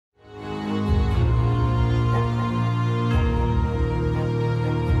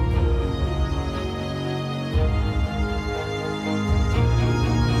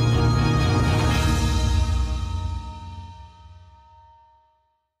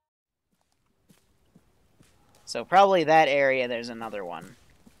So probably that area, there's another one.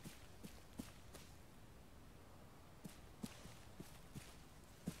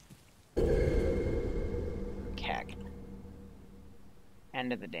 Heck.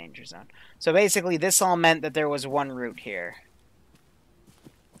 End of the danger zone. So basically, this all meant that there was one route here.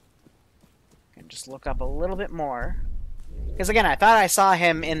 And just look up a little bit more. Because again, I thought I saw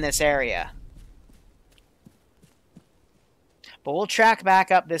him in this area. But we'll track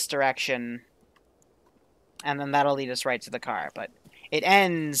back up this direction. And then that'll lead us right to the car. But it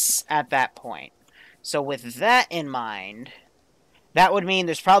ends at that point. So with that in mind, that would mean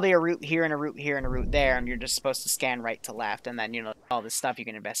there's probably a route here and a route here and a route there. And you're just supposed to scan right to left. And then, you know, all this stuff you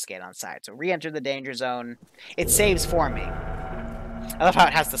can investigate on side. So re-enter the danger zone. It saves for me. I love how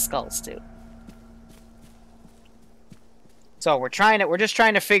it has the skulls, too. So we're just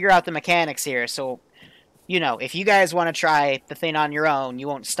trying to figure out the mechanics here. So, you know, if you guys want to try the thing on your own, you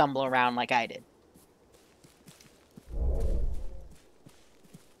won't stumble around like I did.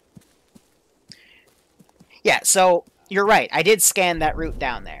 Yeah, so you're right. I did scan that route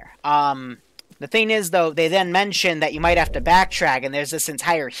down there. The thing is, though, they then mentioned that you might have to backtrack, and there's this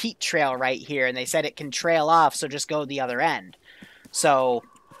entire heat trail right here, and they said it can trail off, so just go the other end. So,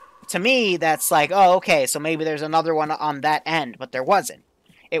 to me, that's like, oh, okay, so maybe there's another one on that end, but there wasn't.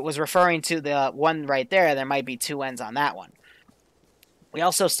 It was referring to the one right there. There might be two ends on that one. We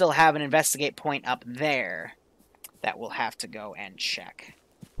also still have an investigate point up there that we'll have to go and check.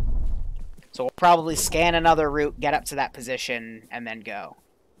 So we'll probably scan another route, get up to that position, and then go.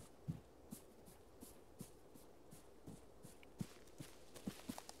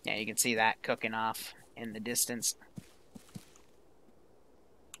 Yeah, you can see that cooking off in the distance.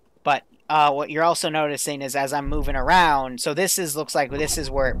 But what you're also noticing is as I'm moving around, so looks like this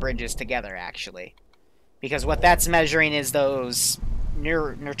is where it bridges together, actually. Because what that's measuring is those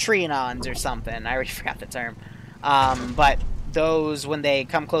neutrinos or something. I already forgot the term. But those, when they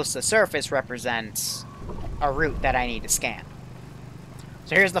come close to the surface, represent a route that I need to scan.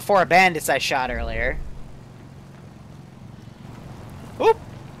 So here's the 4 bandits I shot earlier. Oop!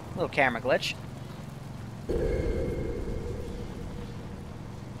 Little camera glitch.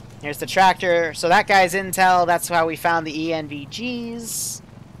 Here's the tractor. So that guy's intel. That's how we found the ENVGs.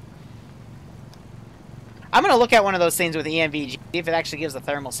 I'm going to look at one of those things with ENVG, see if it actually gives a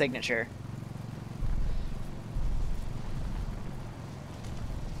thermal signature.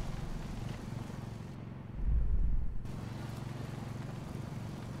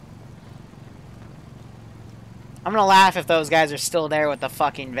 I'm going to laugh if those guys are still there with the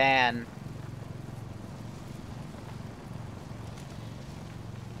fucking van.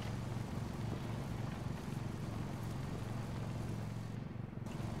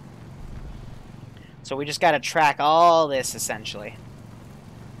 So we just got to track all this, essentially.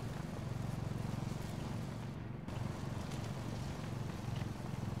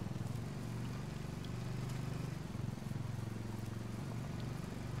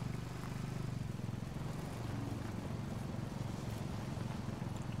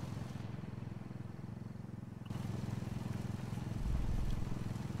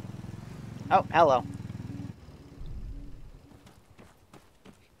 Oh, hello.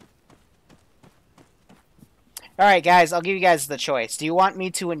 Alright, guys, I'll give you guys the choice. Do you want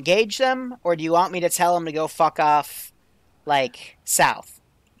me to engage them, or do you want me to tell them to go fuck off, like, south?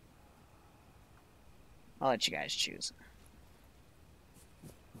 I'll let you guys choose.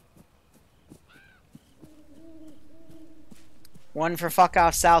 One for fuck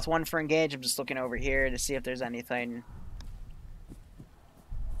off south, one for engage. I'm just looking over here to see if there's anything.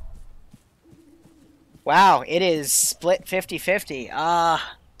 Wow, it is split 50-50.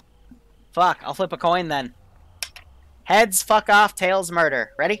 Fuck, I'll flip a coin then. Heads, fuck off, tails,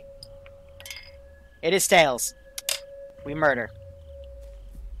 murder. Ready? It is tails. We murder.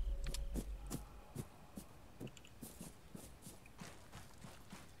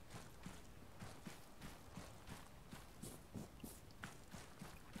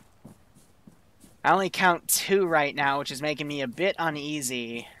 I only count 2 right now, which is making me a bit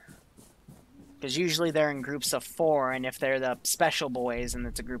uneasy. Because usually they're in groups of 4, and if they're the special boys, then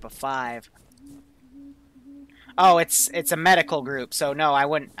it's a group of 5. Oh, it's a medical group, so no, I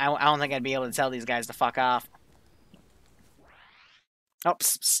don't think I'd be able to tell these guys to fuck off.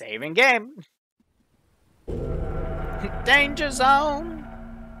 Oops, saving game. Danger zone.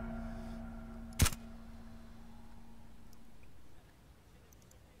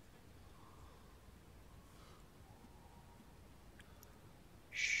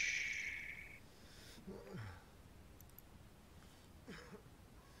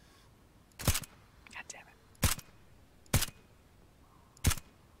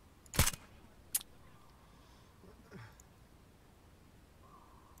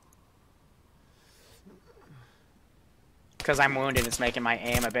 Because I'm wounded, it's making my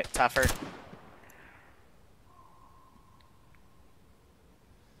aim a bit tougher.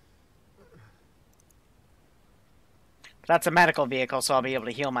 That's a medical vehicle, so I'll be able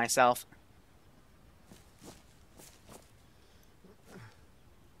to heal myself.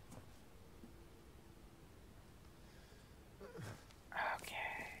 Okay.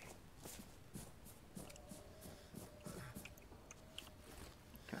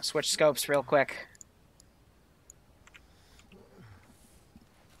 Gonna switch scopes real quick.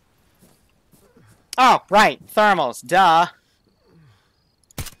 Oh, right. Thermals. Duh.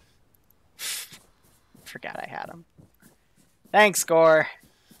 Forgot I had them. Thanks, Gore.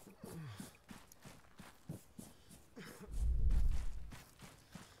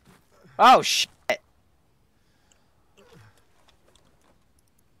 Oh, shit.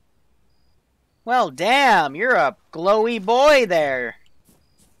 Well, damn. You're a glowy boy there.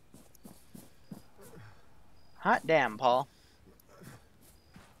 Hot damn, Paul.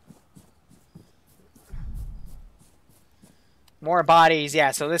 More bodies.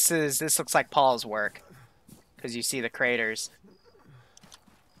 Yeah, so this looks like Paul's work. Because you see the craters.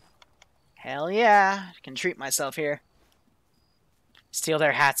 Hell yeah. I can treat myself here. Steal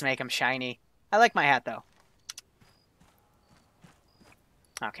their hats, make them shiny. I like my hat, though.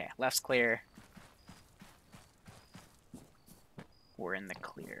 Okay, left's clear. We're in the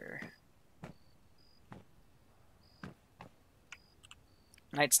clear.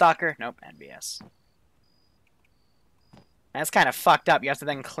 Night Stalker? Nope, NBS. That's kind of fucked up. You have to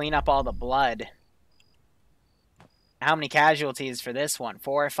then clean up all the blood. How many casualties for this one?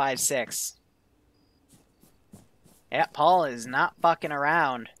 4, 5, 6. Yeah, Paul is not fucking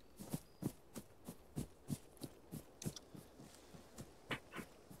around.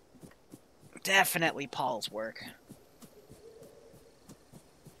 Definitely Paul's work.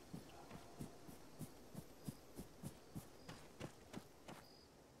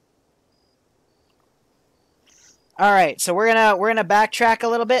 All right, so we're gonna backtrack a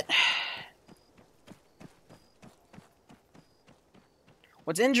little bit.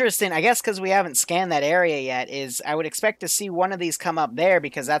 What's interesting, I guess because we haven't scanned that area yet, is I would expect to see one of these come up there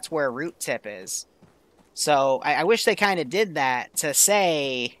because that's where root tip is. So I wish they kind of did that to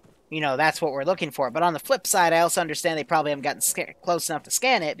say, you know, that's what we're looking for. But on the flip side, I also understand they probably haven't gotten close enough to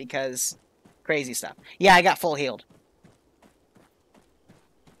scan it because crazy stuff. Yeah, I got full healed.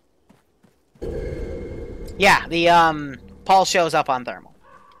 Yeah, the Paul shows up on thermal.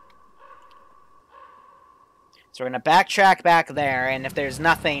 So we're going to backtrack back there, and if there's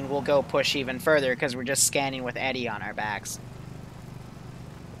nothing, we'll go push even further, because we're just scanning with Eddie on our backs.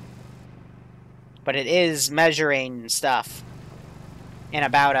 But it is measuring stuff in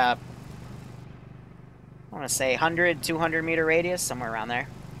about a, I want to say 100, 200 meter radius, somewhere around there.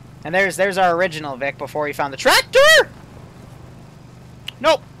 And there's our original Vic before we found the tractor!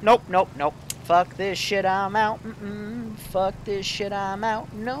 Nope, nope, nope, nope. Fuck this shit, I'm out. Fuck this shit, I'm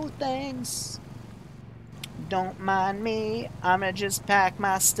out. No thanks. Don't mind me, I'ma just pack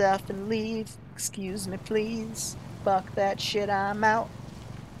my stuff and leave. Excuse me, please. Fuck that shit, I'm out.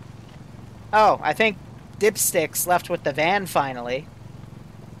 Oh, I think Dipstick's left with the van finally.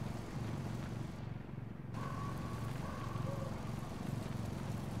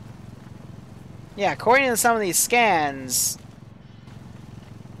 Yeah, according to some of these scans,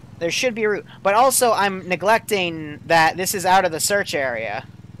 there should be a route. But also, I'm neglecting that this is out of the search area.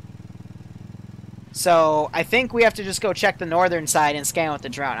 So, I think we have to just go check the northern side and scan with the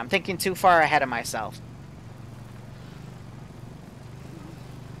drone. I'm thinking too far ahead of myself.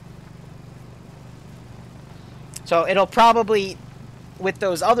 So, it'll probably, with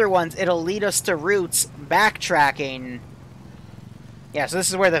those other ones, it'll lead us to routes backtracking. Yeah, so this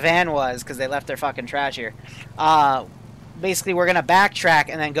is where the van was, because they left their fucking trash here. Basically, we're going to backtrack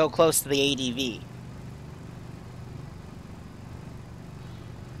and then go close to the ADV.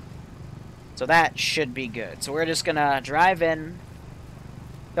 So that should be good. So we're just gonna drive in.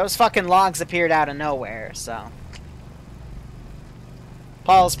 Those fucking logs appeared out of nowhere, so.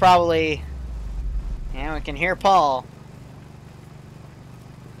 Paul's probably... Yeah, we can hear Paul.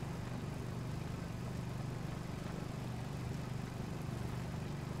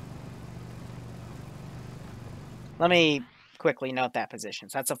 Let me quickly note that position.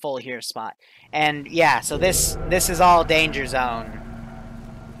 So that's a full here spot. And yeah, so this is all danger zone.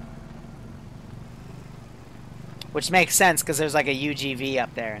 Which makes sense, because there's like a UGV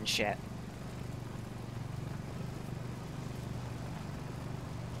up there and shit.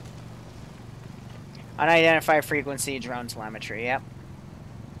 Unidentified frequency, drone telemetry, yep.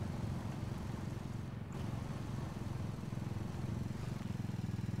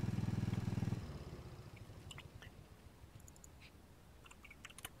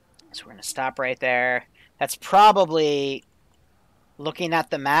 stop right there. That's probably, looking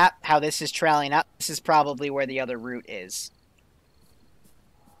at the map, how this is trailing up. This is probably where the other route is.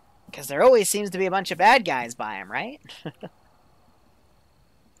 Because there always seems to be a bunch of bad guys by him, right?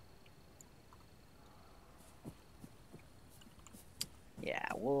 Yeah,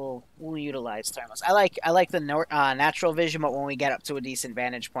 we'll utilize thermals. I like the natural vision, but when we get up to a decent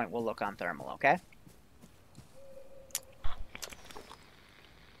vantage point, we'll look on thermal. Okay.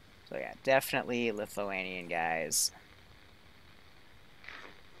 So yeah, definitely Lithuanian guys.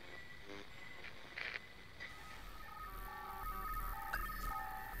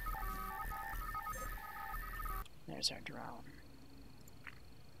 There's our drone.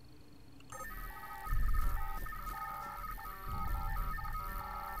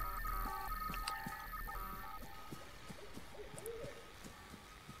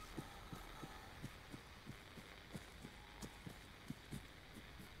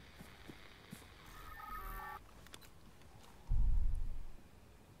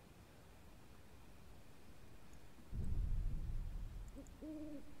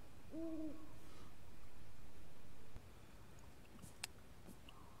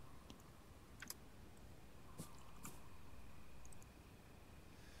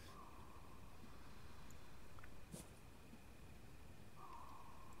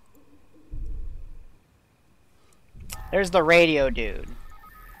 There's the radio dude.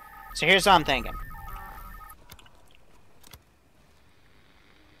 So here's what I'm thinking.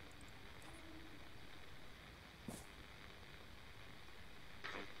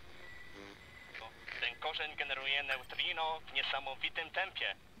 Ten korzeń generuje neutrino w niesamowitym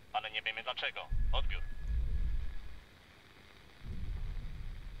tempie, ale nie wiemy dlaczego. Odbiór.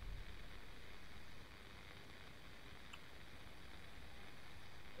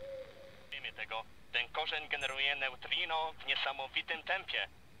 Wiemy tego. Ten korzeń generuje neutrino w niesamowitym tempie,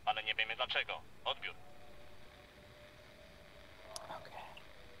 ale nie wiemy dlaczego. Odbiór. Okay.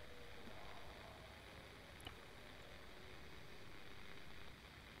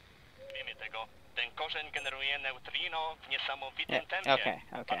 Wiemy tego. Ten korzeń generuje neutrino w niesamowitym tempie, Okay.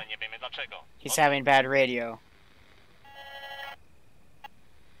 ale nie wiemy dlaczego. He's having bad radio.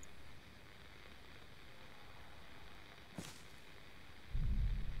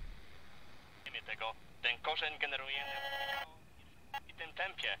 Tego. Ten korzeń generuje neutrino w tym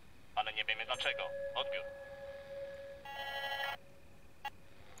tempie, ale nie wiemy dlaczego. Odbiór.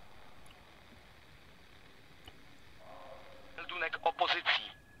 Meldunek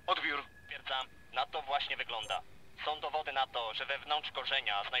opozycji. Odbiór. Stwierdzam, na to właśnie wygląda. Są dowody na to, że wewnątrz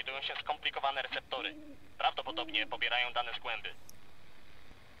korzenia znajdują się skomplikowane receptory. Prawdopodobnie pobierają dane z głęby.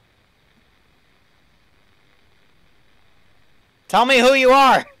 Tell me who you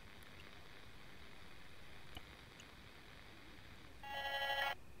are!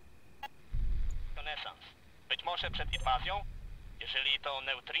 Być może przed inwazją? Jeżeli to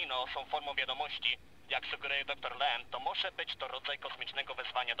neutrino są formą wiadomości, jak sugeruje dr Lem, to może być to rodzaj kosmicznego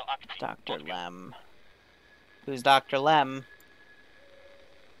wezwania do akcji. Dr. Lem. Who's Dr. Lem?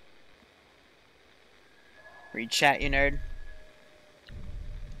 Read chat, you nerd.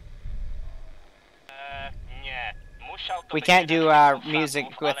 Nie. Musiał to We być can't do jeden z music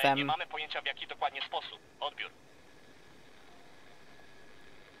szlaków, with ale them. nie mamy pojęcia w jaki dokładnie sposób. Odbiór.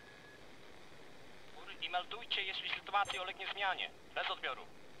 I meldujcie, jeśli sytuacja ulegnie zmianie. Bez odbioru.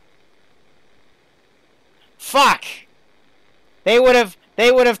 Fuck! They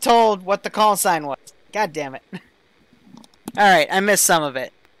would have told what the call sign was. God damn it. Alright, I missed some of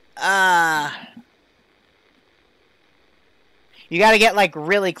it. You gotta get, like,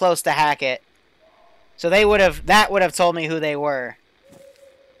 really close to Hackett. So that would have told me who they were.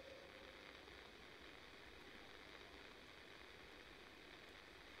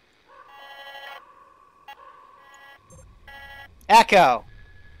 Echo.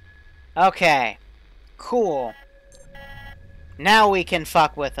 Okay. Cool. Now we can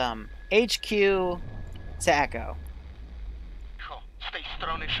fuck with them. HQ to Echo. Z tej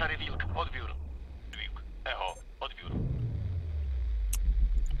strony Szary Wilk. Odbiór. Wilk. Echo. Odbiór.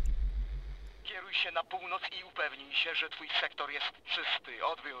 Kieruj się na północ i upewnij się, że twój sektor jest czysty.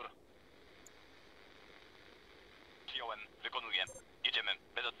 Odbiór. Przyjąłem. Wykonuję. Jedziemy.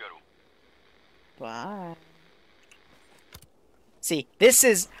 Bez odbioru. Bye. See, this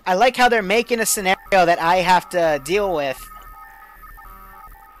is... I like how they're making a scenario that I have to deal with.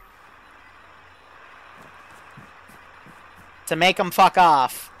 To make them fuck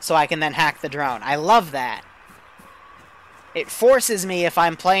off, so I can then hack the drone. I love that. It forces me, if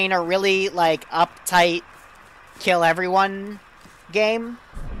I'm playing a really, like, uptight, kill everyone game,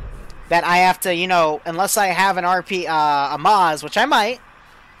 that I have to, you know, unless I have an RP, a Maz, which I might,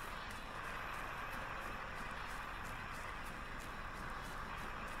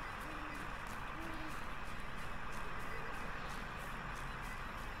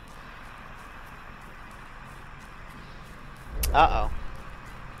 Uh-oh.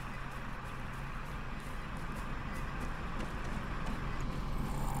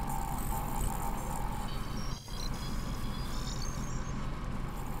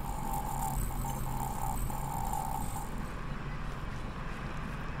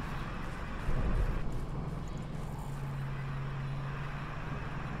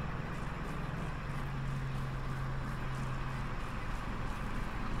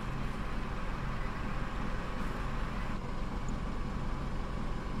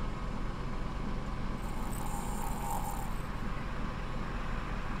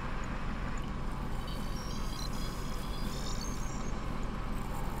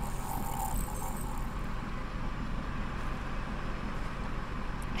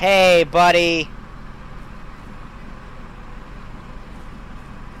 Hey, buddy.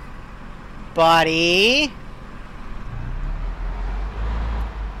 Buddy.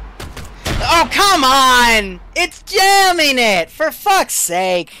 Oh, come on! It's jamming it! For fuck's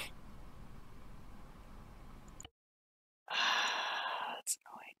sake! That's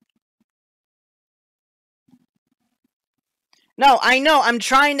annoying. No, I know. I'm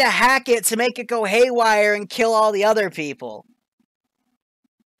trying to hack it to make it go haywire and kill all the other people.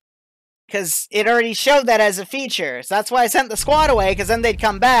 Because it already showed that as a feature. So that's why I sent the squad away, because then they'd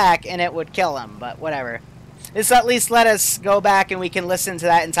come back and it would kill them. But whatever. This at least let us go back and we can listen to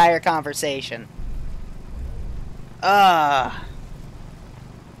that entire conversation. That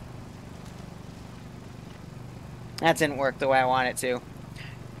didn't work the way I want it to.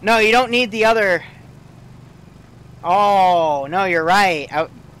 No, you don't need the other... Oh, no, you're right.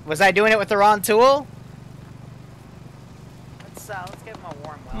 Was I doing it with the wrong tool? Let's give him a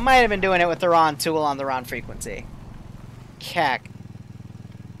warm welcome. Might have been doing it with the wrong tool on the wrong frequency. Cack.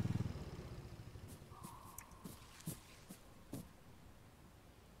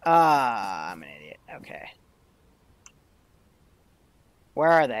 I'm an idiot. Okay.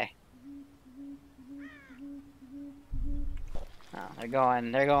 Where are they? Oh, they're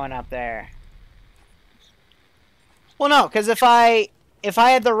going up there. Well, no, because if I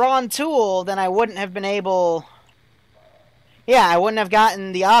had the wrong tool, then I wouldn't have been able... Yeah, I wouldn't have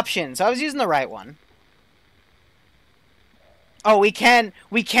gotten the option, so I was using the right one. Oh, we can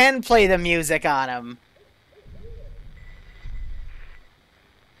play the music on him.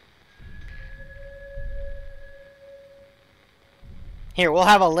 Here, we'll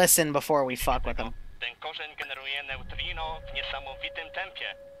have a listen before we fuck with him. Ten korzeń generuje neutrino w niesamowitym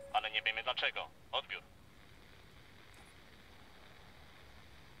tempie, ale nie wiemy dlaczego. Odbiór.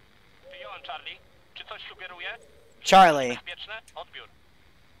 Wyjąłem, Charlie. Czy coś sugeruje? Charlie. Bezpieczne? Odbiór.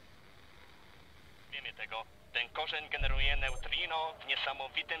 Wiemy tego. Ten korzeń generuje neutrino w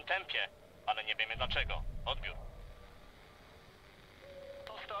niesamowitym tempie, ale nie wiemy dlaczego. Odbiór.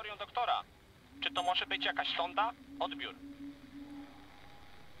 To z teorią doktora. Czy to może być jakaś sonda? Odbiór.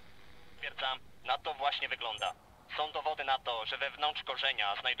 Stwierdzam, na to właśnie wygląda. Są dowody na to, że wewnątrz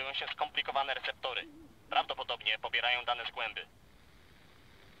korzenia znajdują się skomplikowane receptory. Prawdopodobnie pobierają dane z głęby.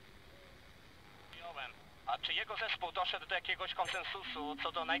 Wyjąłem. A czy jego zespół doszedł do jakiegoś konsensusu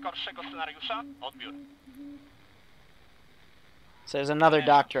co do najgorszego scenariusza? Odbiór. So there's another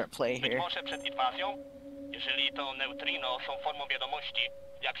doctor at play Być here. może przed inwazją? Jeżeli to neutrino są formą wiadomości,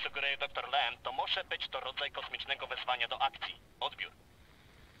 jak sugeruje dr Lem, to może być to rodzaj kosmicznego wezwania do akcji. Odbiór.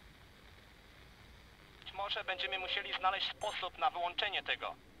 Być może będziemy musieli znaleźć sposób na wyłączenie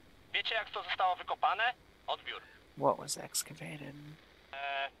tego. Wiecie, jak to zostało wykopane? Odbiór. What was excavated?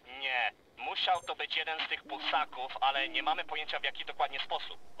 Nie. Musiał to być jeden z tych pulsaków, ale nie mamy pojęcia w jaki dokładnie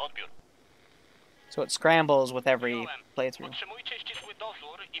sposób. Odbiór. So it scrambles with every playthrough. Utrzymujcie ścisły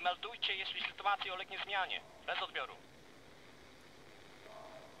dozór i meldujcie, jeśli sytuacja ulegnie zmianie. Bez odbioru.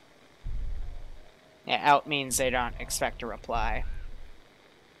 Yeah, out means they don't expect a reply.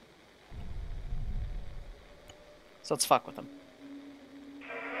 So let's fuck with them.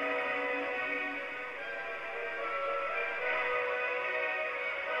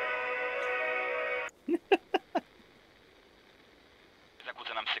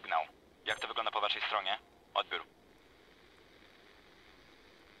 Zakłóca nam sygnał. Jak to wygląda po waszej stronie? Odbiór.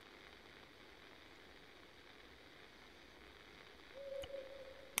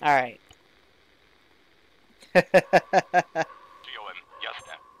 Alright. Przyjąłem.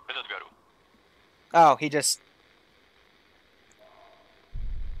 Jasne. Bez odbioru. Oh, he just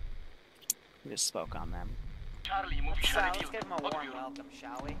spoke on them. Charlie, mówi się Let's give him a warm welcome,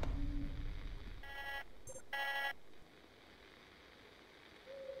 shall we?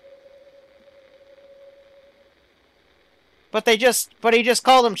 But he just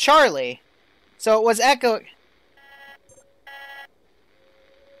called him Charlie. So it was Echo.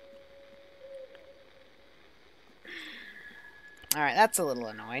 Alright, that's a little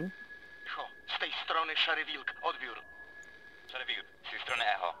annoying. Echo, z tej strony Szary Wilk, odbiór. Szary Wilk, z tej strony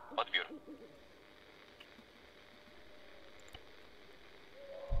Echo, odbiór.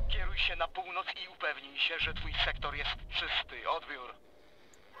 Kieruj się na północ i upewnij się, że twój sektor jest czysty. Odbiór.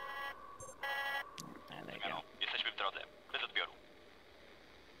 Zmiano, jesteśmy w drodze. Bez odbioru.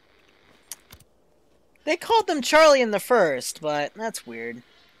 They called them Charlie in the first, but that's weird.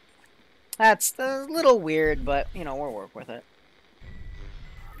 That's a little weird, but, you know, we'll work with it.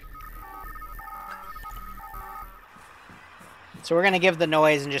 So we're gonna give the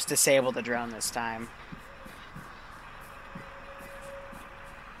noise and just disable the drone this time.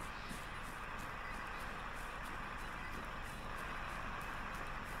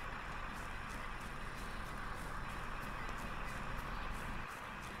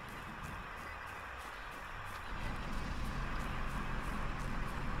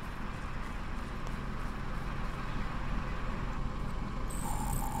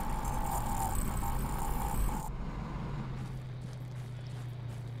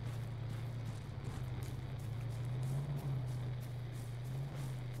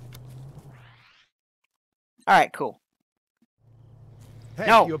 Alright, cool. Hey,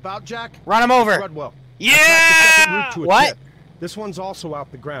 No. you about, Jack? Run him over! Treadwell. Yeah! Attack the second route to a What? tip. This one's also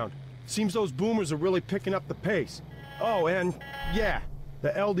out the ground. Seems those boomers are really picking up the pace. Oh, and yeah, the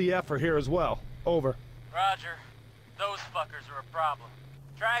LDF are here as well. Over. Roger. Those fuckers are a problem.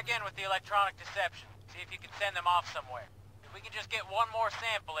 Try again with the electronic deception. See if you can send them off somewhere. If we can just get one more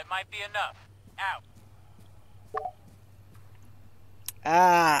sample, it might be enough. Out.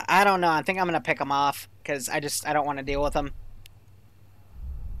 I don't know. I think I'm gonna pick them off, because I don't want to deal with them.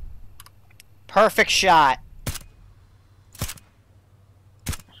 Perfect shot.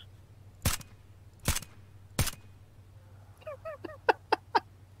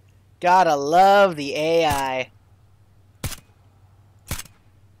 Gotta love the AI.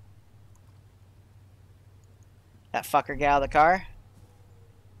 That fucker get out of the car?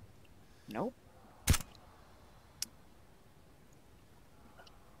 Nope.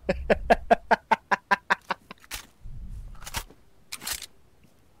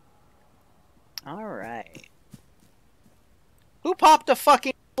 Alright. Who popped a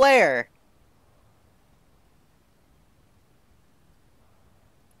fucking flare?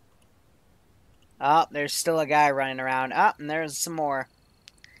 Oh, there's still a guy running around. Oh, and there's some more.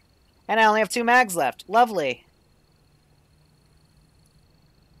 And I only have 2 mags left. Lovely.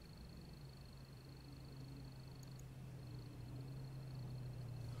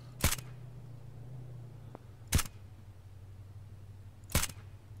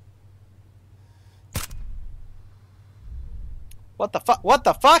 What the fuck? What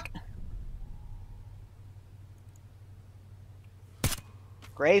the fuck?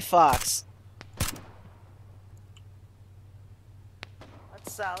 Gray Fox.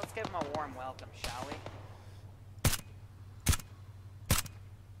 Let's give him a warm welcome, shall we?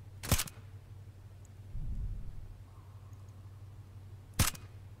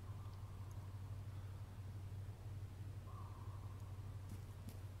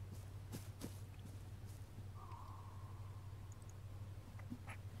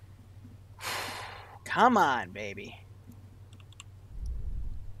 Come on, baby.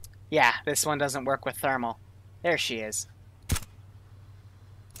 Yeah, this one doesn't work with thermal. There she is.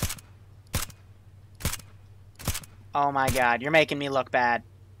 Oh my god, you're making me look bad.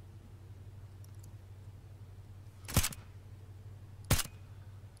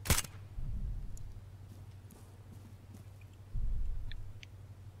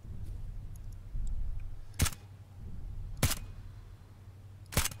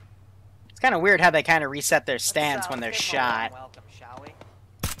 It's kind of weird how they kind of reset their stance when they're shot. Welcome, shall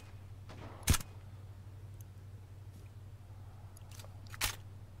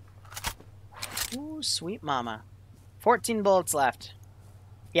we? Ooh, sweet mama. 14 bullets left.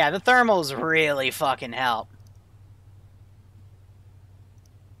 Yeah, the thermals really fucking help.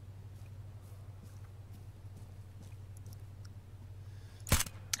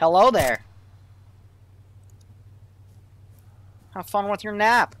 Hello there. Have fun with your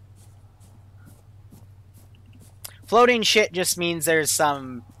nap. Floating shit just means there's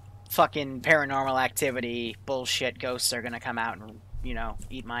some fucking paranormal activity bullshit. Ghosts are gonna come out and, you know,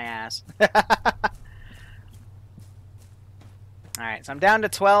 eat my ass. Alright, so I'm down to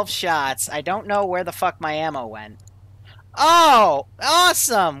 12 shots. I don't know where the fuck my ammo went. Oh!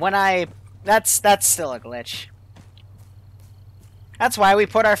 Awesome! That's still a glitch. That's why we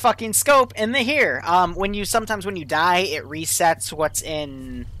put our fucking scope in the here. Sometimes when you die, it resets what's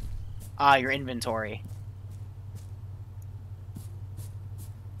in your inventory.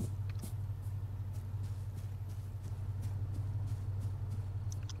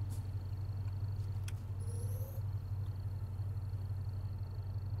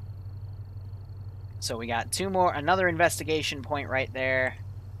 So we got two more, another investigation point right there.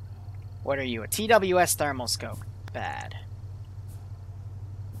 What are you? A TWS thermal scope. Bad.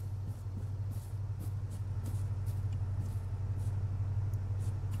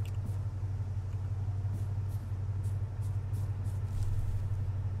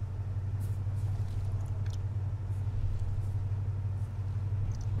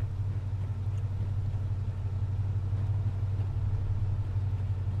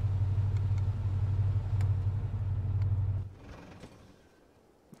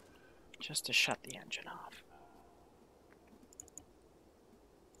 Just to shut the engine off.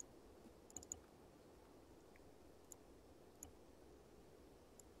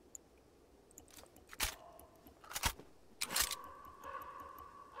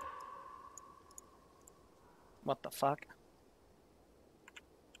 What the fuck?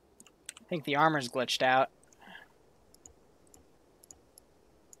 I think the armor's glitched out.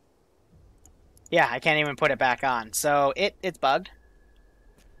 Yeah, I can't even put it back on. So it's bugged.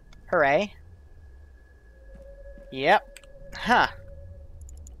 Hooray. Yep. Huh.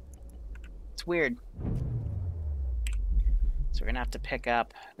 It's weird. So we're gonna have to pick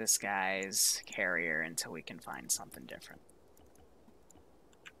up this guy's carrier until we can find something different.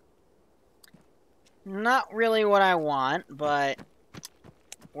 Not really what I want, but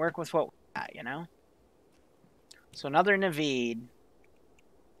work with what we got, you know? So another Naveed.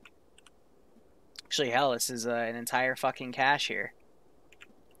 Actually, hell, this is an entire fucking cache here.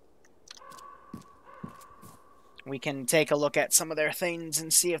 We can take a look at some of their things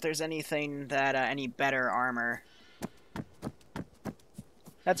and see if there's anything that, any better armor.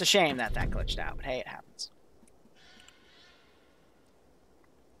 That's a shame that glitched out, but hey, it happens.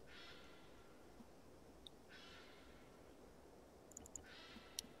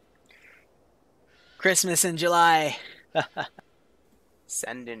 Christmas in July.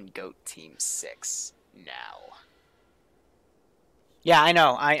 Send in Goat Team 6 now. Yeah, I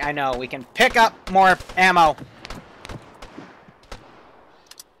know. I know. We can pick up more ammo.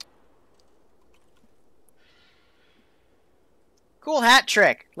 Cool hat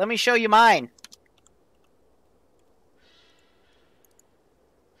trick. Let me show you mine.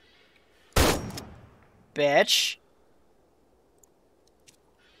 Bitch.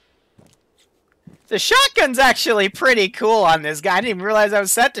 The shotgun's actually pretty cool on this guy. I didn't even realize I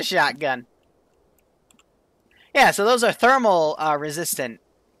was set to shotgun. Yeah, so those are thermal resistant.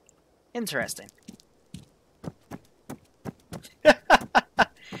 Interesting.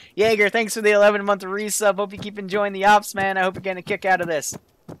 Jaeger, thanks for the 11-month resub. Hope you keep enjoying the ops, man. I hope you're getting a kick out of this.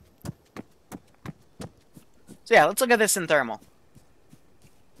 So yeah, let's look at this in thermal.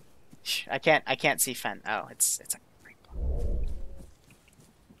 I can't see Fen. Oh, it's a rainbow.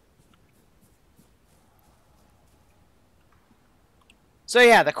 So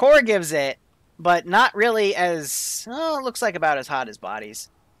yeah, the core gives it, but not really as, oh, it looks like about as hot as bodies.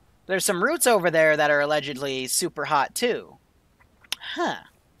 There's some roots over there that are allegedly super hot too. Huh.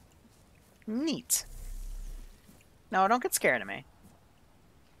 Neat. No, don't get scared of me.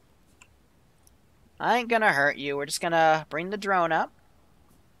 I ain't gonna hurt you. We're just gonna bring the drone up.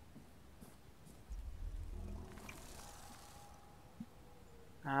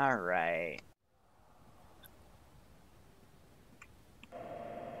 Alright.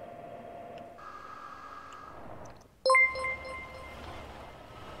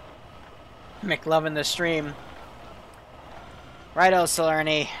 McLovin the stream. Righto,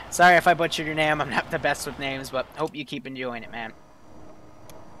 Salerni. Sorry if I butchered your name. I'm not the best with names, but hope you keep enjoying it, man.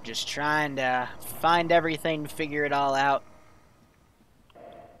 Just trying to find everything, figure it all out.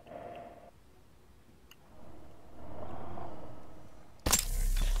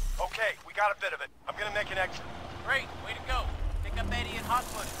 Okay, we got a bit of it. I'm gonna make an exit. Great, way to go. Pick up Eddie and Hot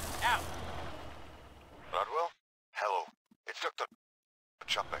Foot. Out. Rodwell? Hello. It's Dr.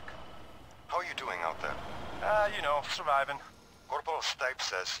 Chupek. How are you doing out there? You know, surviving. Corporal Stipe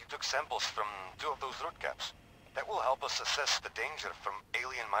says you took samples from 2 of those root caps. That will help us assess the danger from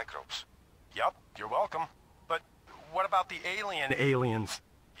alien microbes. Yup, you're welcome. But what about the aliens?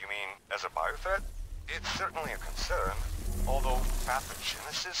 You mean as a biothreat? It's certainly a concern, although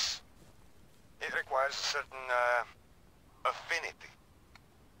pathogenesis? It requires a certain, affinity.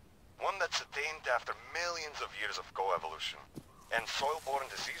 One that's attained after millions of years of coevolution. And soil-borne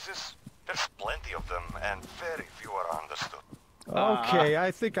diseases? There's plenty of them, and very few are understood. Okay, I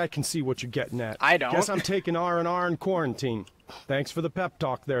think I can see what you're getting at. I don't. Guess I'm taking R&R in quarantine. Thanks for the pep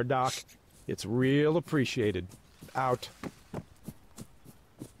talk there, Doc. It's real appreciated. Out.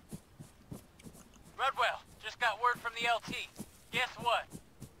 Redwell, just got word from the LT. Guess what?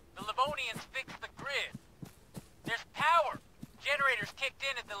 The Livonians fixed the grid. There's power. Generators kicked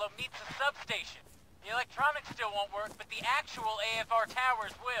in at the Lomnitsa substation. The electronics still won't work, but the actual AFR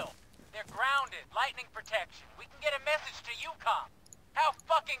towers will. They're grounded, lightning protection. We can get a message to UCOM. How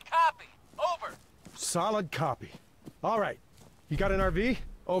fucking copy? Over. Solid copy. All right. You got an RV?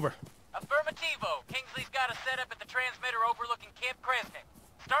 Over. Affirmativo. Kingsley's got a setup at the transmitter overlooking Camp Kresnik.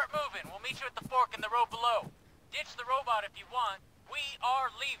 Start moving. We'll meet you at the fork in the road below. Ditch the robot if you want. We are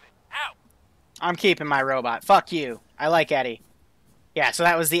leaving. Out. I'm keeping my robot. Fuck you. I like Eddie. Yeah, so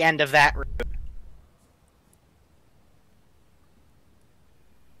that was the end of that route.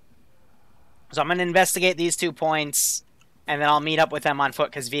 So I'm going to investigate these 2 points, and then I'll meet up with them on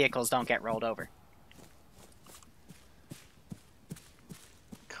foot because vehicles don't get rolled over.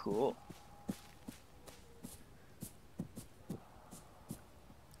 Cool.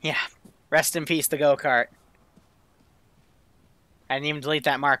 Yeah. Rest in peace, the go-kart. I didn't even delete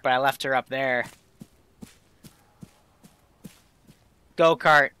that mark, but I left her up there.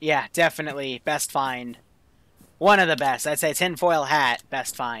 Go-kart, yeah, definitely best find. One of the best. I'd say tinfoil hat,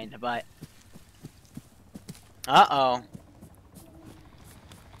 best find, but... Uh-oh.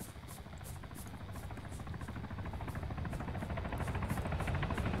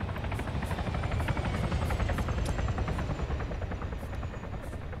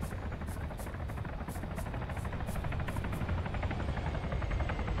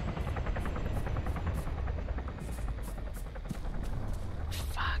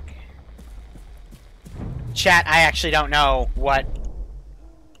 Chat, I actually don't know what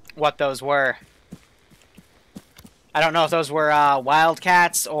those were. I don't know if those were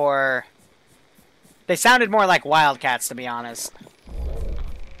Wildcats or... They sounded more like Wildcats, to be honest.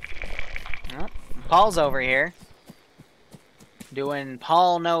 Oh, Paul's over here. Doing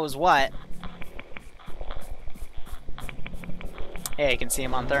Paul knows what. Yeah, you can see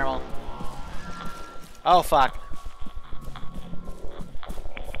him on thermal. Oh, fuck.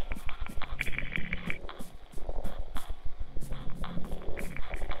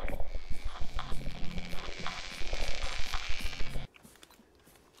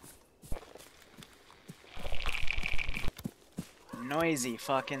 Noisy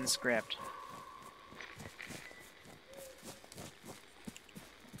fucking script.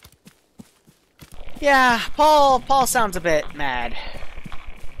 Yeah, Paul sounds a bit mad.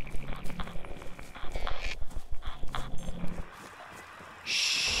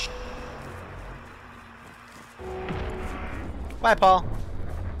 Shh. Bye, Paul.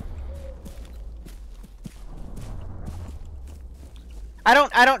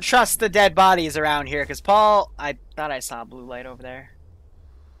 I don't trust the dead bodies around here, because Paul... I thought I saw a blue light over there.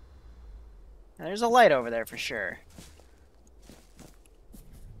 There's a light over there for sure.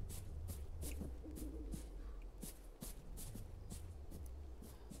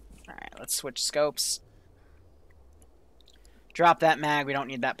 Alright, let's switch scopes. Drop that mag, we don't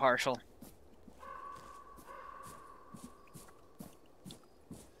need that partial.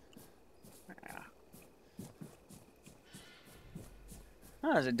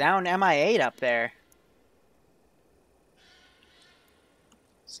 Oh, there's a down MI8 up there.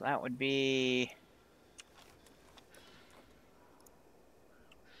 So that would be...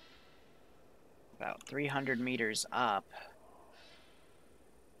 about 300 meters up.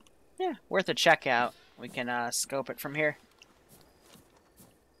 Yeah, worth a check out. We can scope it from here.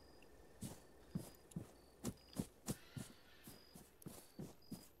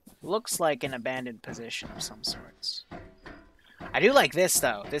 Looks like an abandoned position of some sorts. I do like this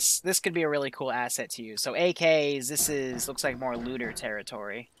though. This could be a really cool asset to use. So AKs, looks like more looter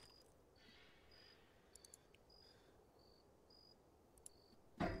territory.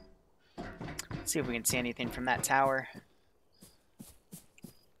 Let's see if we can see anything from that tower.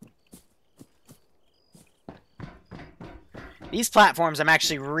 These platforms I'm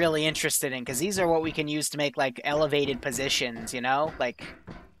actually really interested in because these are what we can use to make like elevated positions, you know? Like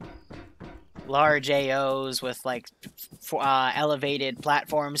large AOs with like elevated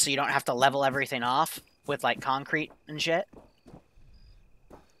platforms so you don't have to level everything off with like concrete and shit.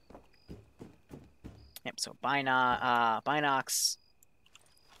 Yep, so Binox.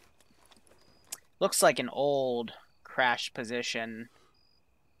 Looks like an old crash position.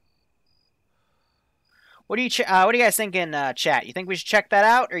 What do you guys think in chat? You think we should check that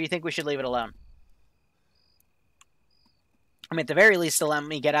out, or you think we should leave it alone? I mean, at the very least, to let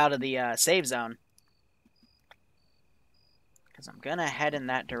me get out of the save zone. Because I'm gonna head in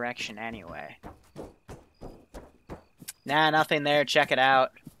that direction anyway. Nah, nothing there. Check it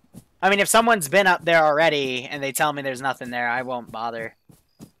out. I mean, if someone's been up there already and they tell me there's nothing there, I won't bother.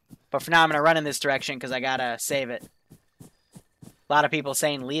 But for now, I'm gonna run in this direction because I gotta save it. A lot of people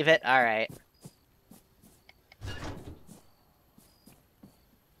saying leave it. All right.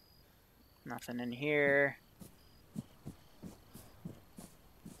 Nothing in here.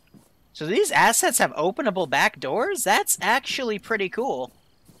 So these assets have openable back doors? That's actually pretty cool.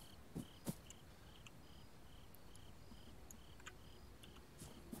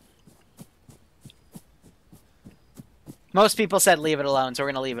 Most people said leave it alone, so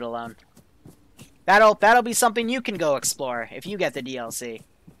we're gonna leave it alone. That'll be something you can go explore if you get the DLC.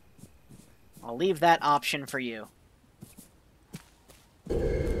 I'll leave that option for you.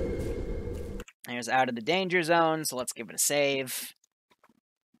 Here's out of the danger zone, so let's give it a save.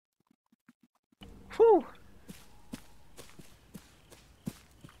 Whew.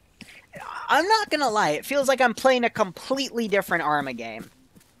 I'm not gonna lie, it feels like I'm playing a completely different Arma game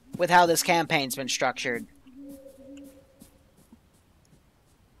with how this campaign's been structured.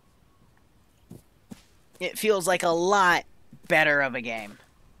 It feels like a lot better of a game.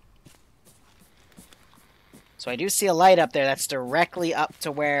 So I do see a light up there that's directly up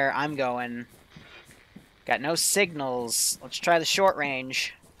to where I'm going. Got no signals. Let's try the short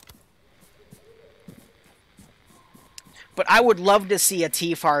range. But I would love to see a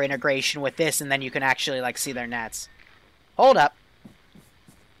TFAR integration with this, and then you can actually, like, see their nets. Hold up.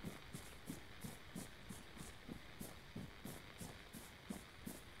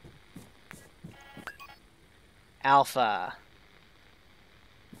 Alpha.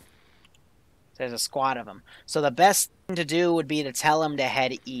 There's a squad of them. So the best thing to do would be to tell them to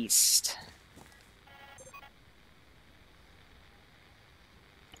head east.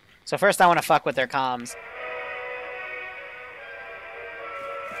 So first I want to fuck with their comms.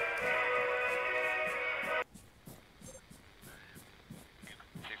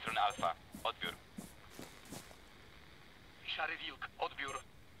 Alfa, odbiór. Szary wilk, odbiór.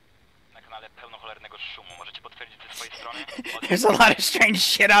 Na kanale pełno cholernego szumu. Możecie potwierdzić ze swojej strony? There's a lot of strange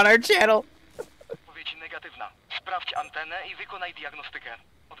shit on our channel. Odpowiedź negatywna. Sprawdź antenę i wykonaj diagnostykę.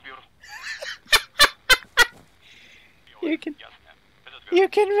 Odbiór. You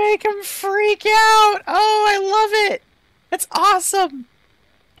can make him freak out! Oh, I love it! That's awesome!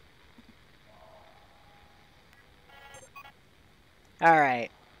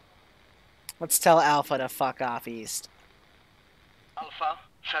 Alright. Let's tell Alpha to fuck off east. Alfa,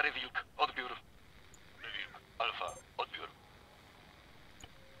 szary wilk, odbiór. Wilk, alfa, odbiór.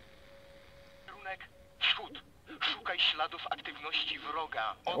 Kierunek, wschód. Szukaj śladów aktywności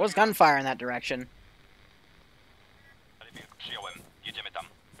wroga. There was gunfire in that direction. Szary wilk, przyjąłem. Jedziemy tam.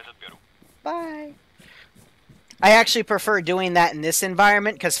 Bez odbioru. Bye. I actually prefer doing that in this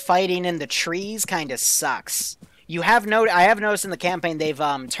environment, because fighting in the trees kind of sucks. I have noticed in the campaign they've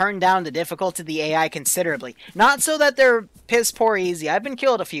turned down the difficulty of the AI considerably. Not so that they're piss poor easy. I've been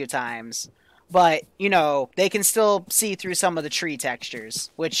killed a few times. But, you know, they can still see through some of the tree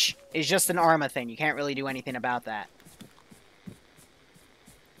textures, which is just an Arma thing. You can't really do anything about that.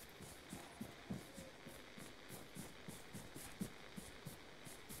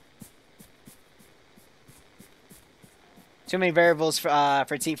 Too many variables for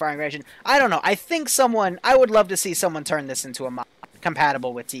TFAR integration. I don't know. I would love to see someone turn this into a mod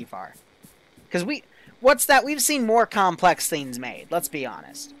compatible with TFAR. Because we've seen more complex things made, let's be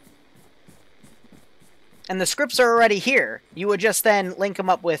honest. And the scripts are already here. You would just then link them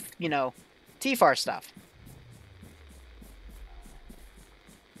up with, you know, TFAR stuff.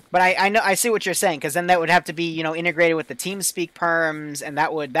 But I see what you're saying, because then that would have to be, you know, integrated with the TeamSpeak perms, and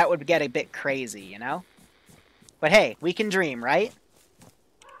that would get a bit crazy, you know? But hey, we can dream, right?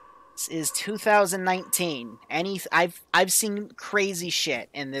 This is 2019. I've seen crazy shit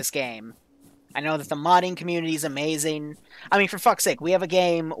in this game. I know that the modding community is amazing. I mean, for fuck's sake, we have a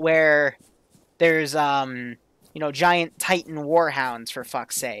game where there's you know, giant Titan warhounds, for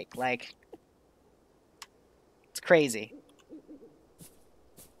fuck's sake. Like, it's crazy.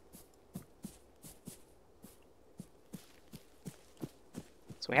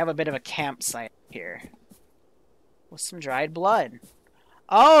 So we have a bit of a campsite here. With some dried blood.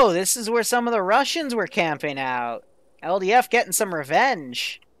 Oh, this is where some of the Russians were camping out. LDF getting some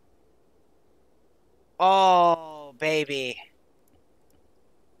revenge. Oh, baby.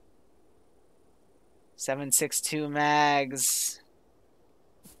 7.62 mags.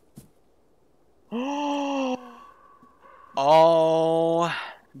 Oh,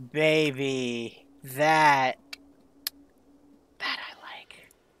 baby. That I like.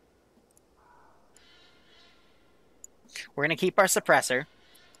 We're going to keep our suppressor.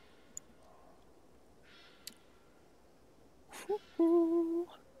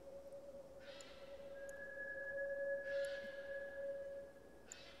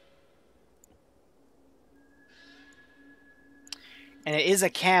 And it is a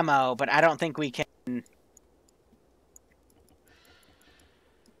camo, but I don't think we can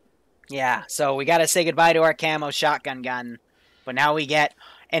Yeah, so we gotta say goodbye to our camo shotgun gun. But now we get...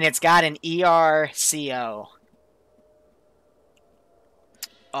 And it's got an ERCO.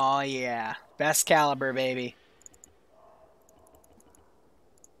 Oh, yeah. Best caliber, baby.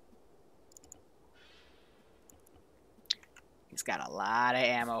 He's got a lot of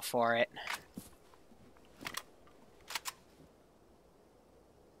ammo for it.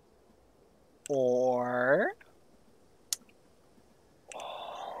 Or...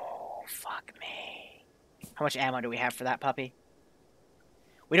 Oh, fuck me. How much ammo do we have for that puppy?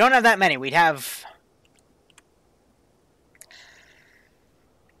 We don't have that many. We'd have...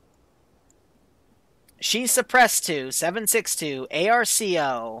 She's suppressed to 7.62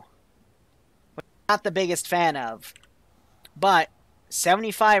 ARCO. Which I'm not the biggest fan of. But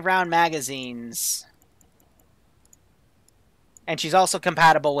 75 round magazines. And she's also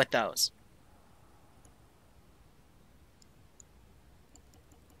compatible with those.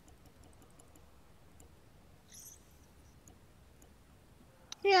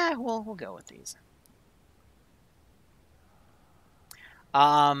 Yeah, we'll go with these.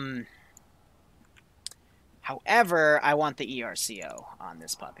 However, I want the ERCO on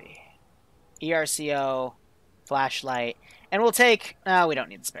this puppy. ERCO, flashlight, and we'll take... No, we don't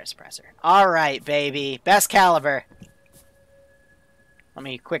need the spare suppressor. Alright, baby. Best caliber. Let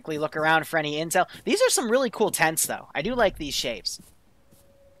me quickly look around for any intel. These are some really cool tents, though. I do like these shapes.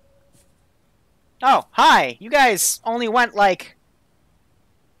 Oh, hi. You guys only went, like...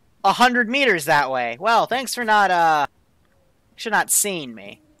 100 meters that way. Well, thanks for not, should not seen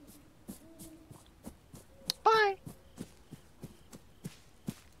me. Bye.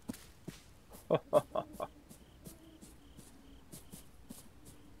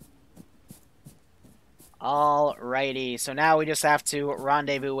 Alrighty, so now we just have to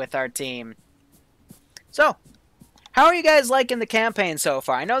rendezvous with our team. So, how are you guys liking the campaign so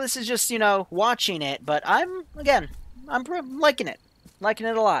far? I know this is just, you know, watching it, but I'm liking it. Liking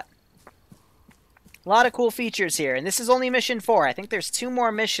it a lot. A lot of cool features here, and this is only mission 4. I think there's 2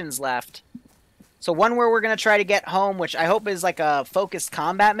 more missions left. So one where we're going to try to get home, which I hope is like a focused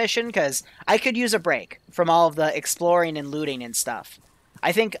combat mission, because I could use a break from all of the exploring and looting and stuff.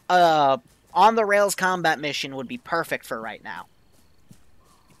 I think on-the-rails combat mission would be perfect for right now.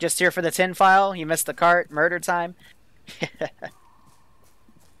 Just here for the tin file? You missed the cart? Murder time?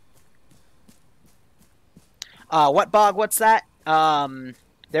 What bug? What's that?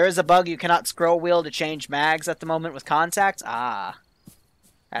 There is a bug you cannot scroll wheel to change mags at the moment with contact. Ah,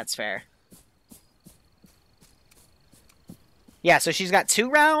 that's fair. Yeah, so she's got 2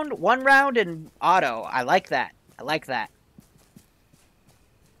 round, 1 round, and auto. I like that. I like that.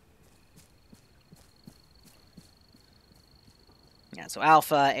 Yeah, so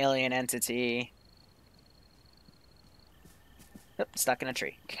alpha, alien entity. Oop, stuck in a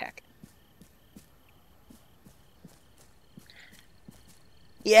tree. Heck.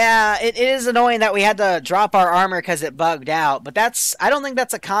 Yeah, it is annoying that we had to drop our armor because it bugged out, but I don't think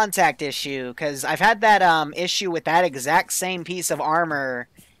that's a contact issue, because I've had that issue with that exact same piece of armor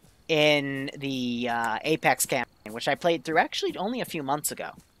in the Apex campaign, which I played through actually only a few months ago.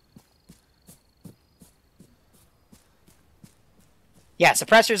 Yeah,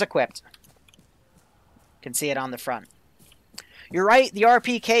 suppressor's equipped. You can see it on the front. You're right, the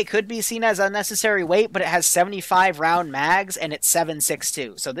RPK could be seen as unnecessary weight, but it has 75 round mags, and it's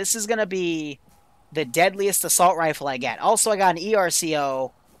 7.62. So this is going to be the deadliest assault rifle I get. Also, I got an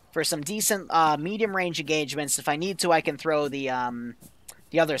ERCO for some decent medium range engagements. If I need to, I can throw the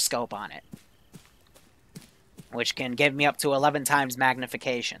other scope on it, which can give me up to 11 times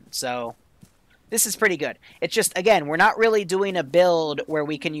magnification. So this is pretty good. It's just, again, we're not really doing a build where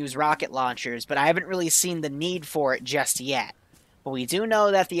we can use rocket launchers, but I haven't really seen the need for it just yet. But we do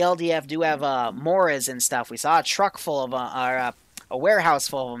know that the LDF do have Moras and stuff. We saw a truck full of a warehouse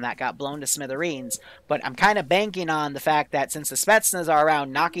full of them that got blown to smithereens. But I'm kind of banking on the fact that since the Spetsnaz are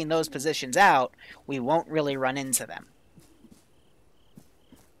around knocking those positions out, we won't really run into them.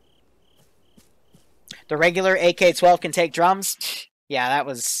 The regular AK-12 can take drums? Yeah, that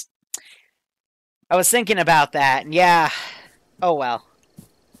was... I was thinking about that, and yeah... Oh well.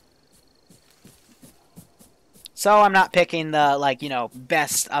 So I'm not picking the, like, you know,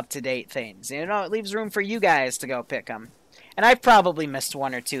 best up-to-date things. You know, it leaves room for you guys to go pick them. And I've probably missed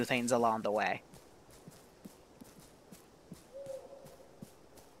 1 or 2 things along the way.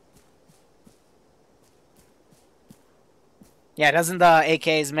 Yeah, doesn't the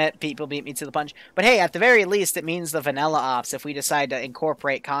AKs admit people beat me to the punch? But hey, at the very least, it means the vanilla ops, if we decide to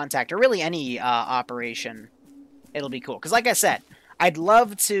incorporate contact, or really any operation, it'll be cool. Because like I said, I'd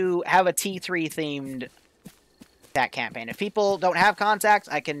love to have a T3-themed that campaign. If people don't have contacts,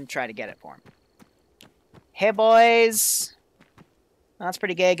 I can try to get it for them. Hey, boys. That's a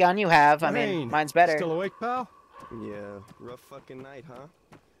pretty gay gun you have. I mean, mine's better. Still awake, pal? Yeah, rough fucking night, huh?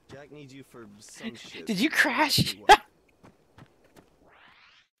 Jack needs you for some shit. Did you crash?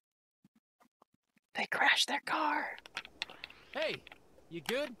 They crashed their car. Hey, you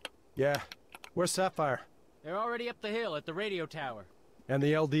good? Yeah. Where's Sapphire? They're already up the hill at the radio tower. And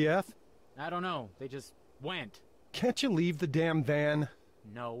the LDF? I don't know. They just went. Can't you leave the damn van?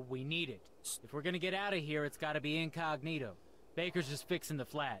 No, we need it. If we're gonna get out of here, it's gotta be incognito. Baker's just fixing the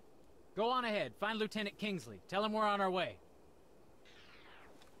flat. Go on ahead. Find Lieutenant Kingsley. Tell him we're on our way.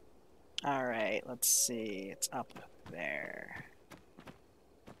 Alright, let's see. It's up there.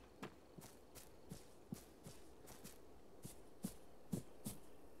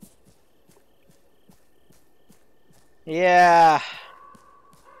 Yeah.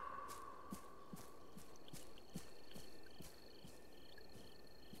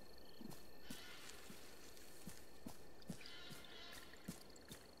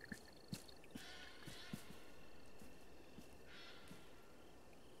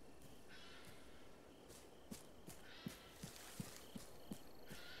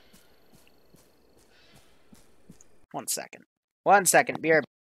 1 second. 1 second. Be right back.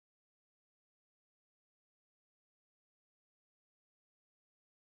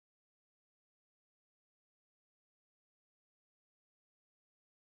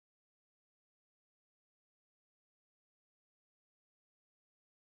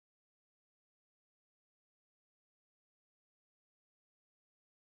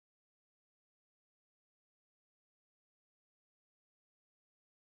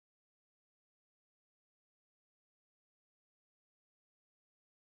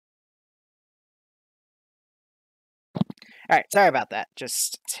 Alright, sorry about that.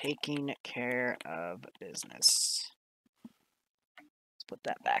 Just taking care of business. Let's put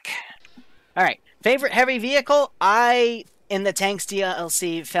that back. Alright, favorite heavy vehicle? I, in the Tanks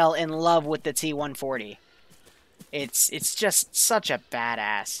DLC, fell in love with the T-140. It's just such a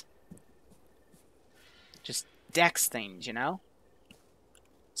badass. Just decks things, you know?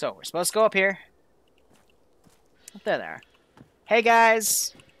 So, we're supposed to go up here. There they are. Hey,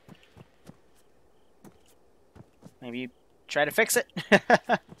 guys! Maybe you try to fix it?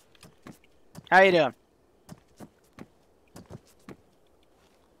 How you doing?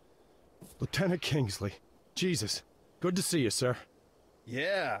 Lieutenant Kingsley. Jesus. Good to see you, sir.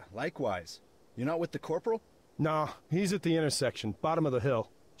 Yeah, likewise. You're not with the corporal? No, he's at the intersection, bottom of the hill.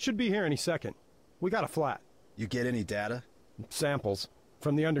 Should be here any second. We got a flat. You get any data? Samples.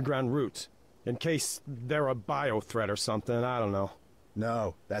 From the underground routes. In case they're a bio threat or something, I don't know.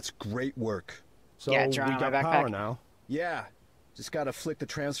 No, that's great work. So Yeah, we John, got my power backpack. now. Yeah, just gotta flick the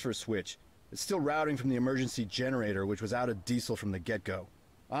transfer switch. It's still routing from the emergency generator, which was out of diesel from the get-go.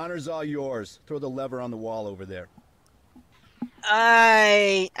 Honor's all yours. Throw the lever on the wall over there.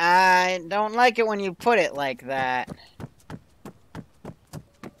 I don't like it when you put it like that.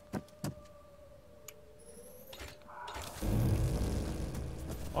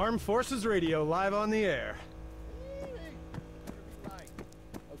 Armed Forces Radio live on the air.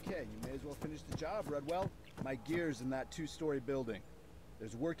 Okay, you may as well finish the job, Redwell. My gear's in that two-story building.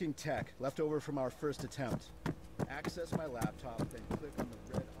 There's working tech left over from our first attempt. Access my laptop, then click on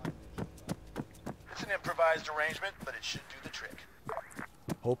the red automation button. It's an improvised arrangement, but it should do the trick.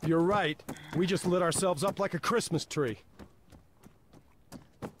 Hope you're right. We just lit ourselves up like a Christmas tree.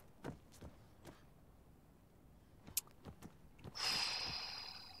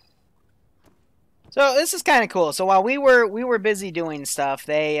 So this is kind of cool. So while we were busy doing stuff,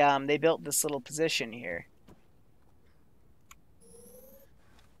 they built this little position here.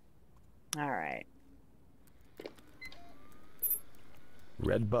 All right.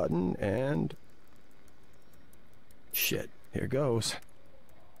 Red button and... Shit, here goes.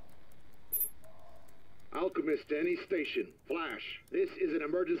 Alchemist to any station. Flash. This is an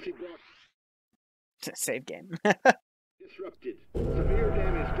emergency broadcast. Save game. Disrupted. Severe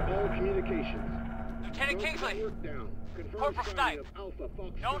damage to all communications. Lieutenant Kingsley! Down. Corporal Stipe!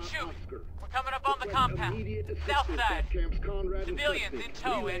 Don't shoot! We're coming up on the compound. South side. Civilians in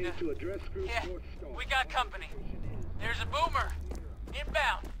tow and... yeah, we got company. There's a boomer.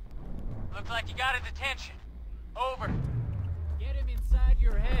 Inbound. Looks like you got a detention. Over. Get him inside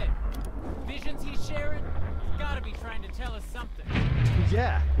your head. Visions he's sharing? He's gotta be trying to tell us something.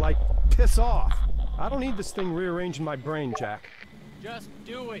 Yeah, like, piss off. I don't need this thing rearranging my brain, Jack. Just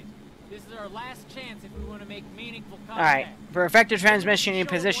do it. This is our last chance if we want to make meaningful contact. Alright, for effective transmission, you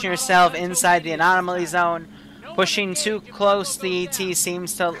position yourself inside the anomaly zone. Pushing too close, the ET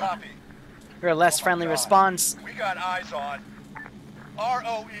seems to... Copy. Or a less friendly response. We got eyes on.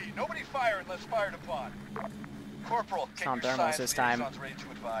 ROE. Nobody fire unless fired upon. Corporal, get your thermals science this time. liaisons ready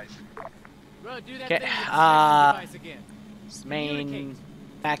to advise. Bro, do that Okay, thing with the device again. Main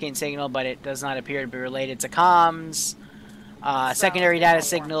tracking signal, but it does not appear to be related to comms. Secondary data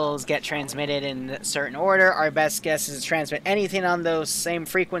signals get transmitted in a certain order. Our best guess is to transmit anything on those same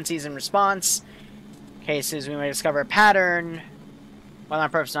frequencies in response. Cases we may discover a pattern. While on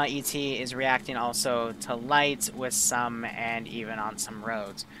purpose not ET is reacting also to lights with some and even on some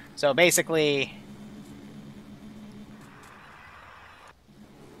roads. So basically,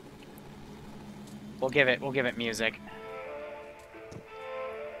 we'll give it music.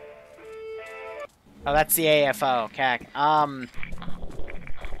 Oh, that's the AFO, CAC.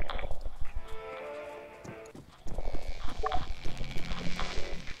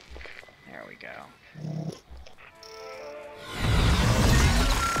 There we go.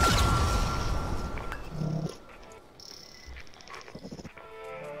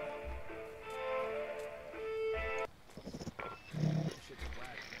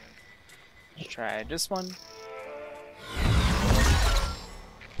 Let's try this one.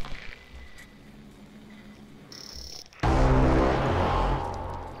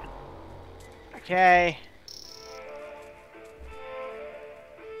 Okay.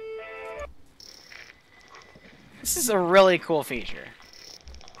 This is a really cool feature.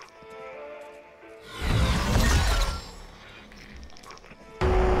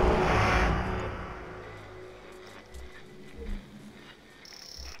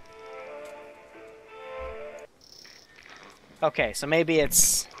 Okay, so maybe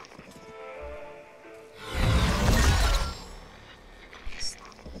it's...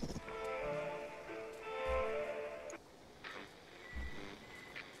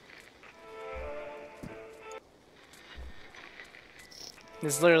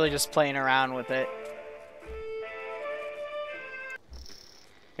 It's literally just playing around with it.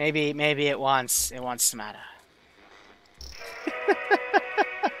 Maybe it wants Smata.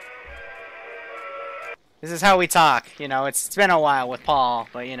 This is how we talk, you know. It's been a while with Paul,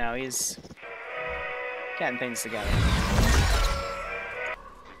 but you know, he's getting things together.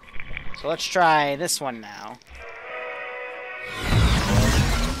 So let's try this one now.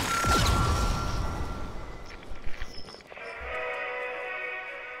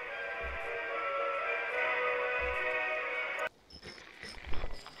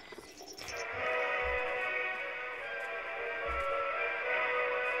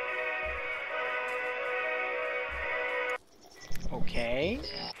 Okay.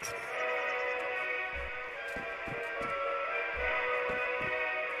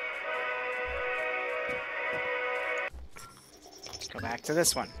 Let's go back to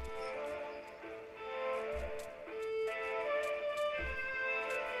this one.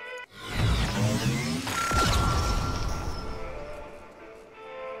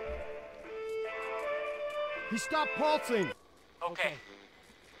 He stopped pulsing. Okay.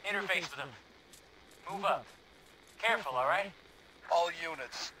 Interface with him. Move up. Careful, alright? All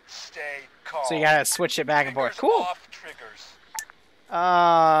units, stay calm. So you gotta switch it back and forth. Fingers Cool. off triggers.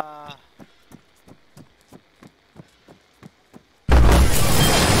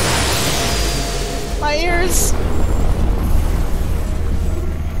 My ears.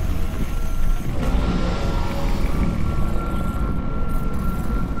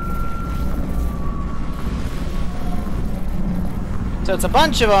 So it's a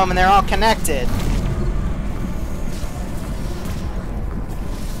bunch of them and they're all connected.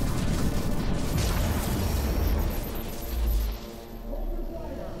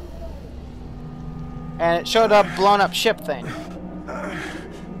 And it showed up blown up ship thing.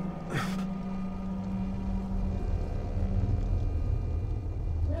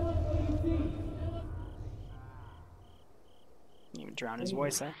 Even drown his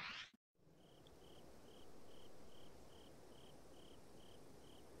voice there.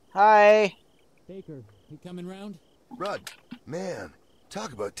 Hi. Baker, you coming round? Rudd, man,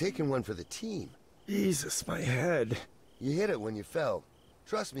 talk about taking one for the team. Jesus, my head. You hit it when you fell.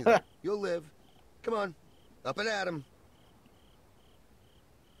 Trust me, though, you'll live. Come on, up and at him.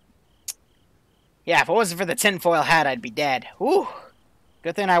 Yeah, if it wasn't for the tinfoil hat, I'd be dead. Ooh,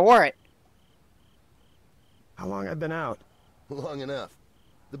 good thing I wore it. How long I've been out? Long enough.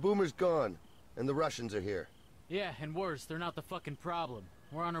 The boomer's gone, and the Russians are here. Yeah, and worse, they're not the fucking problem.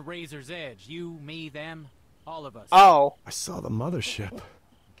 We're on a razor's edge. You, me, them, all of us. Oh. I saw the mothership.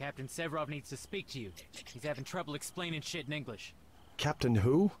 Captain Severov needs to speak to you. He's having trouble explaining shit in English. Captain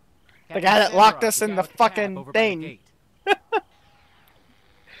who? The guy that locked us in the fucking thing. The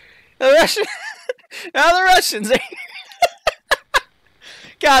Russian. Now the Russians are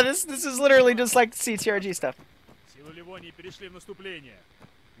God, this is literally just like CTRG stuff. Силы Ливонии перешли в наступление.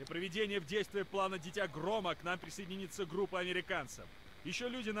 Для проведения в действие плана Дитя Грома к нам присоединится группа американцев. Еще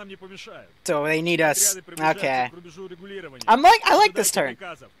люди нам не помешают. So they need us. Отряды приближаются Okay. к рубежу регулирования. I like this turn. Ожидайте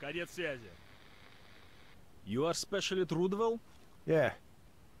приказов. Конец связи. You are specially Trudwell? Yeah.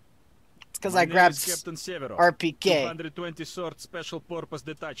 It's because I grabbed Captain Severo, RPK. 223rd Special Purpose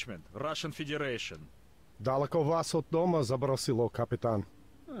Detachment, Russian Federation. Далеко вас от дома забросило, капитан.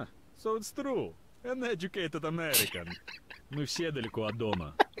 So it's true. An educated American. Мы все далеко от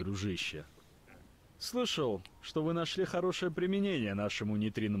дома, дружище. Слышал, что вы нашли хорошее применение нашему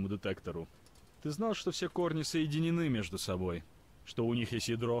нейтринному детектору. Ты знал, что все корни соединены между собой? Что у них есть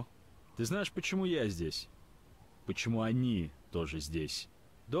ядро? Ты знаешь, почему я здесь? Почему они тоже здесь?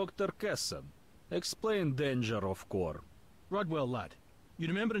 Доктор Кессон, explain danger of core. Rodwell, lad, you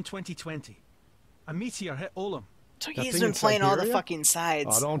remember in 2020? A meteor hit Olam. So he's been playing all the fucking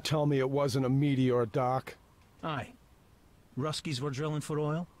sides. Oh, don't tell me it wasn't a meteor, Doc. Aye. Ruskies were drilling for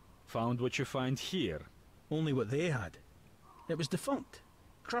oil. Found what you find here. Only what they had. It was defunct,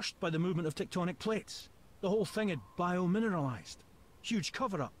 crushed by the movement of tectonic plates. The whole thing had biomineralized. Huge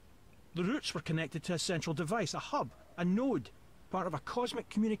cover-up. The roots were connected to a central device, a hub, a node, part of a cosmic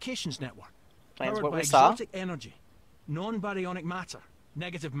communications network. Powered by exotic energy, non-baryonic matter,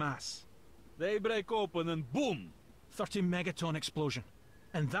 negative mass. They break open and boom! 30 megaton explosion.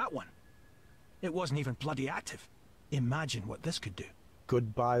 And that one, it wasn't even bloody active. Imagine what this could do.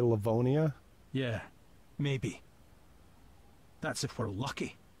 Goodbye, Livonia? Yeah, maybe. That's if we're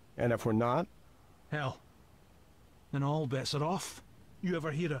lucky. And if we're not? Hell, then all bets are off. You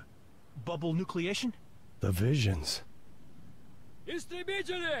ever hear of bubble nucleation? The visions.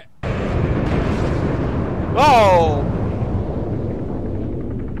 Истребители! Oh!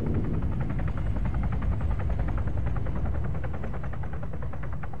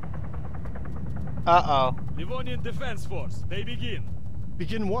 Uh-oh. Livonian Defense Force, they begin.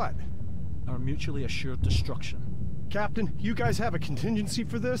 Begin what? Our mutually assured destruction. Captain, you guys have a contingency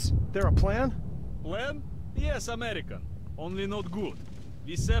for this? There a plan? Plan? Yes, American. Only not good.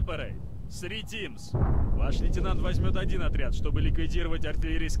 We separate. 3 teams. Ваш лейтенант возьмет один отряд, чтобы ликвидировать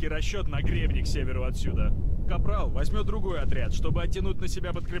артиллерийский расчет на гребне к северу отсюда. Капрал возьмет другой отряд, чтобы оттянуть на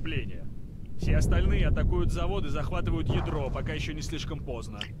себя подкрепление. Все остальные атакуют завод и захватывают ядро, пока еще не слишком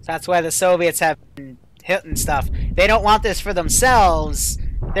поздно. That's why the Soviets have been hitting stuff. They don't want this for themselves.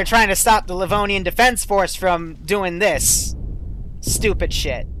 They're trying to stop the Livonian Defense Force from doing this. Stupid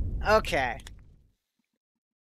shit. Okay.